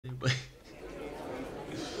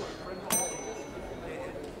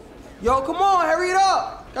Yo, come on, hurry it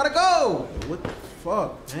up. Gotta go. What the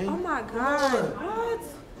fuck, man? Oh my God. What?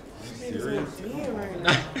 Serious? Right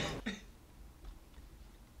now.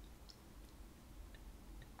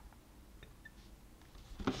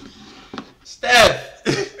 Steph.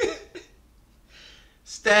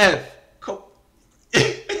 Steph.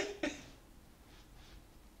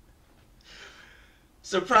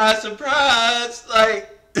 Surprise, surprise.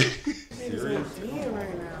 Like. Serious?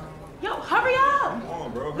 Right now. Yo, hurry up. Come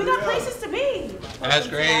on, bro. We got places to be. That's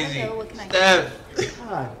crazy. Steph.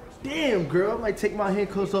 God damn, girl. I might take my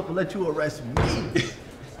handcuffs off and let you arrest me.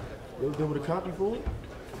 You ever done with a copy for it?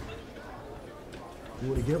 You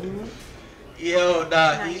want to get me one? Yo,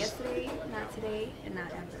 Not yesterday, not today, and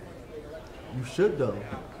not ever. You should, though.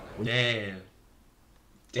 Damn.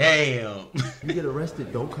 Damn. You get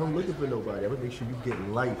arrested, don't come looking for nobody. I would make sure you get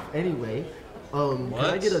life. Anyway, can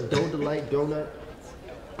I get a Don't Delight donut?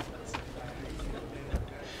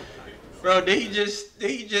 Bro, did he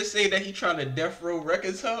just say that he trying to Death Row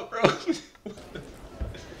Records hub, bro?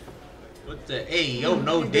 What the? Hey, yo,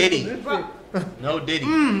 no Diddy. No Diddy.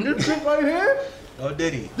 This shit right here? No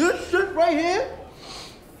Diddy. This shit right here?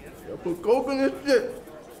 I put coke in this shit.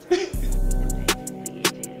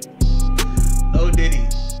 No Diddy.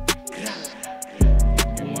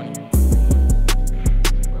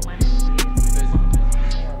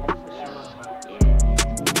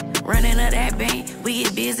 Running up that bank, we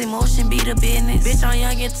get busy, motion be the business. Bitch, I'm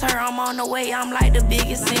young and turn, I'm on the way, I'm like the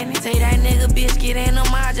biggest in it. Say that nigga bitch, get in the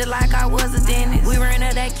mind just like I was a dentist. We ran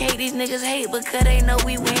up that cake, these niggas hate because they know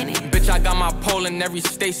we winning. Bitch, I got my pole in every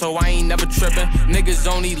state, so I ain't never tripping. Niggas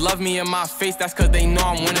only love me in my face, that's cause they know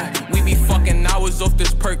I'm winning. We be fucking hours off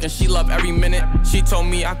this perk and she love every minute. She told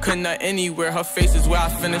me I couldn't anywhere, her face is where I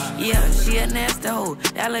finish. Yeah, she a nasty hoe,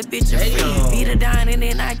 that little bitch a free. Beat her down and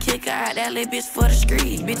then I kick her out, that little bitch for the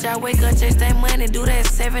street. Bitch, I wake up, chase that money, do that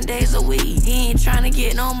 7 days a week. He ain't tryna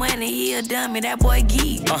get no money, he a dummy, that boy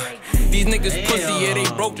geek. These niggas pussy, yeah, they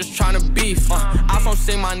broke, just tryna beef. I don't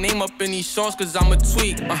say my name up in these songs cause I'm a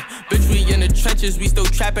tweak. Bitch, we in the trenches, we still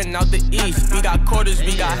trapping out the east. We got quarters,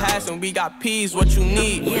 we got hats, and we got peas, what you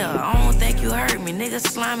need? Yeah, I don't think you heard me. Niggas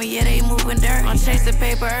slimy, yeah, they moving dirt. I'm chasing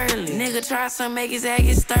paper early. Nigga try some, make his ass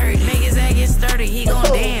get sturdy. Make his ass get sturdy, he gon'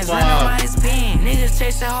 dance, run on out his pen. Niggas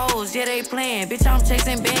chasing hoes, yeah, they playing. Bitch, I'm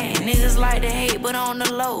chasing bands. Niggas like to hate, but on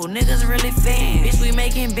the low, niggas really fans. Bitch, we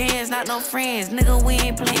making bands, not no friends. Nigga, we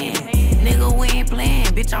ain't playing. Nigga, we ain't playing.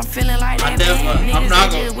 Bitch, I'm feeling like that man. I'm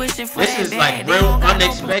not gonna. Wishing for This that is like bag. real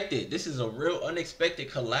unexpected. This is a real unexpected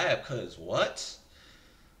collab. Cause what?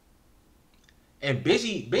 And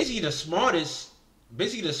Bizzy the smartest.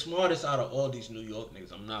 Bizzy the smartest out of all these New York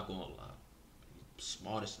niggas. I'm not gonna lie.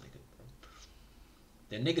 Smartest nigga, bro.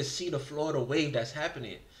 The niggas see the Florida wave that's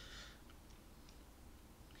happening.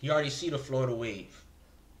 He already see the Florida wave.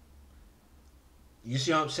 You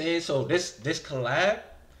see what I'm saying? So this collab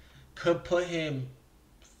could put him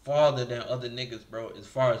farther than other niggas, bro, as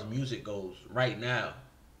far as music goes right now.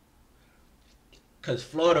 Cause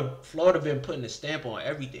Florida been putting a stamp on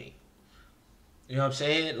everything. You know what I'm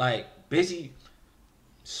saying? Like Bizzy,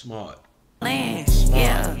 smart.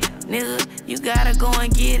 Yeah, nigga, you gotta go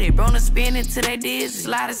and get it. Bro, to spin it till they dizzy.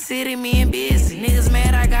 Slide a city, me and Bizzy. Niggas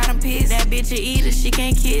mad, I got them pissed. That bitch a eater, she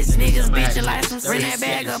can't kiss. Niggas bitchin' like some. Bring that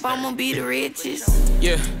bag up, I'ma be the richest.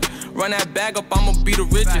 Yeah, run that bag up, I'ma be the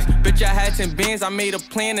richest. Bitch, I had 10 bands, I made a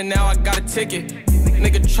plan, and now I got a ticket.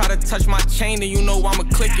 Nigga try to touch my chain, and you know I'ma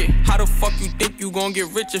click it. How the fuck you think you gon' get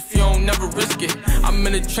rich if you don't never risk it? I'm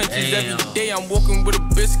in the trenches every day, I'm walking with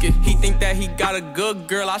a biscuit. He think that he got a good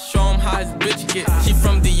girl, I show him how his bitch get. She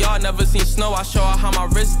from the yard, never seen snow, I show her how my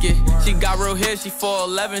wrist get. She got real hair, she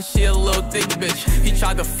 4'11", she a little thick bitch. He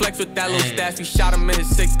tried to flex with that little staff, he shot him in his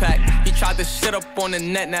 6-pack. He tried to shit up on the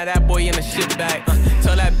net, now that boy in a shit bag.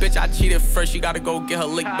 Tell that bitch I cheated first, she gotta go get her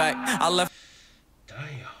lick back. I left.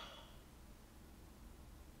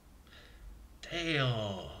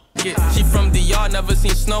 Damn. She from the yard, never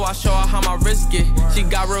seen snow, I show her how my wrist get. She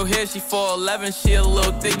got real hair, she 4'11", she a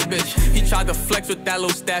little thick bitch. He tried to flex with that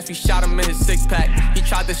little staff, he shot him in his 6-pack. He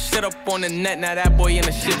tried to shit up on the net, now that boy in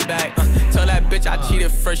a shit bag. Tell that bitch I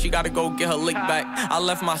cheated first, she gotta go get her lick back. I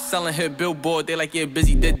left my selling hit billboard, they like, yeah,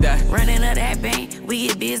 Bizzy did that. Running up that bank, we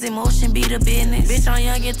get busy, motion be the business. Bitch, I'm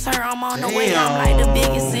young and turn, I'm on the way, I'm like the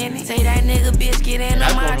biggest in it. Say that nigga bitch, get in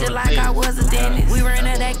the mind just like I was a dentist. We ran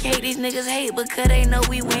up that cake, these niggas hate because they know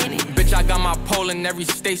we winning. money. Bitch, I got my pole in every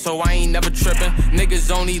state, so I ain't never tripping.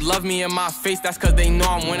 Niggas only love me in my face, that's cause they know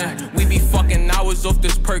I'm winning. We be fucking hours off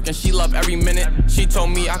this perk and she love every minute. She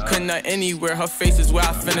told me I couldn't nut anywhere, her face is where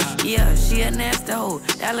I finish. Yeah, she a nasty hoe,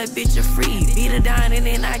 that little bitch a free. Beat her down and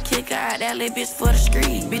then I kick her out, that little bitch for the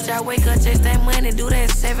street. Bitch, I wake up, chase that money, do that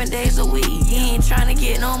 7 days a week. He ain't tryna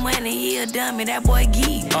get no money, he a dummy, that boy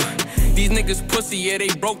geek. These niggas pussy, yeah, they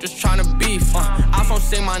broke, just tryna beef. I don't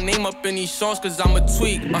say my name up in these songs cause I'm a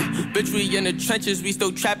tweak. Bitch, we in the trenches, we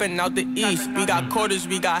still trapping out the east. We got quarters,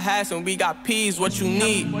 we got hats, and we got peas, what you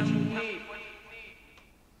need?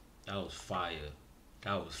 That was fire.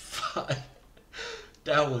 That was fire.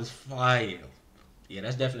 That was fire. Yeah,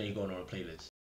 that's definitely going on a playlist.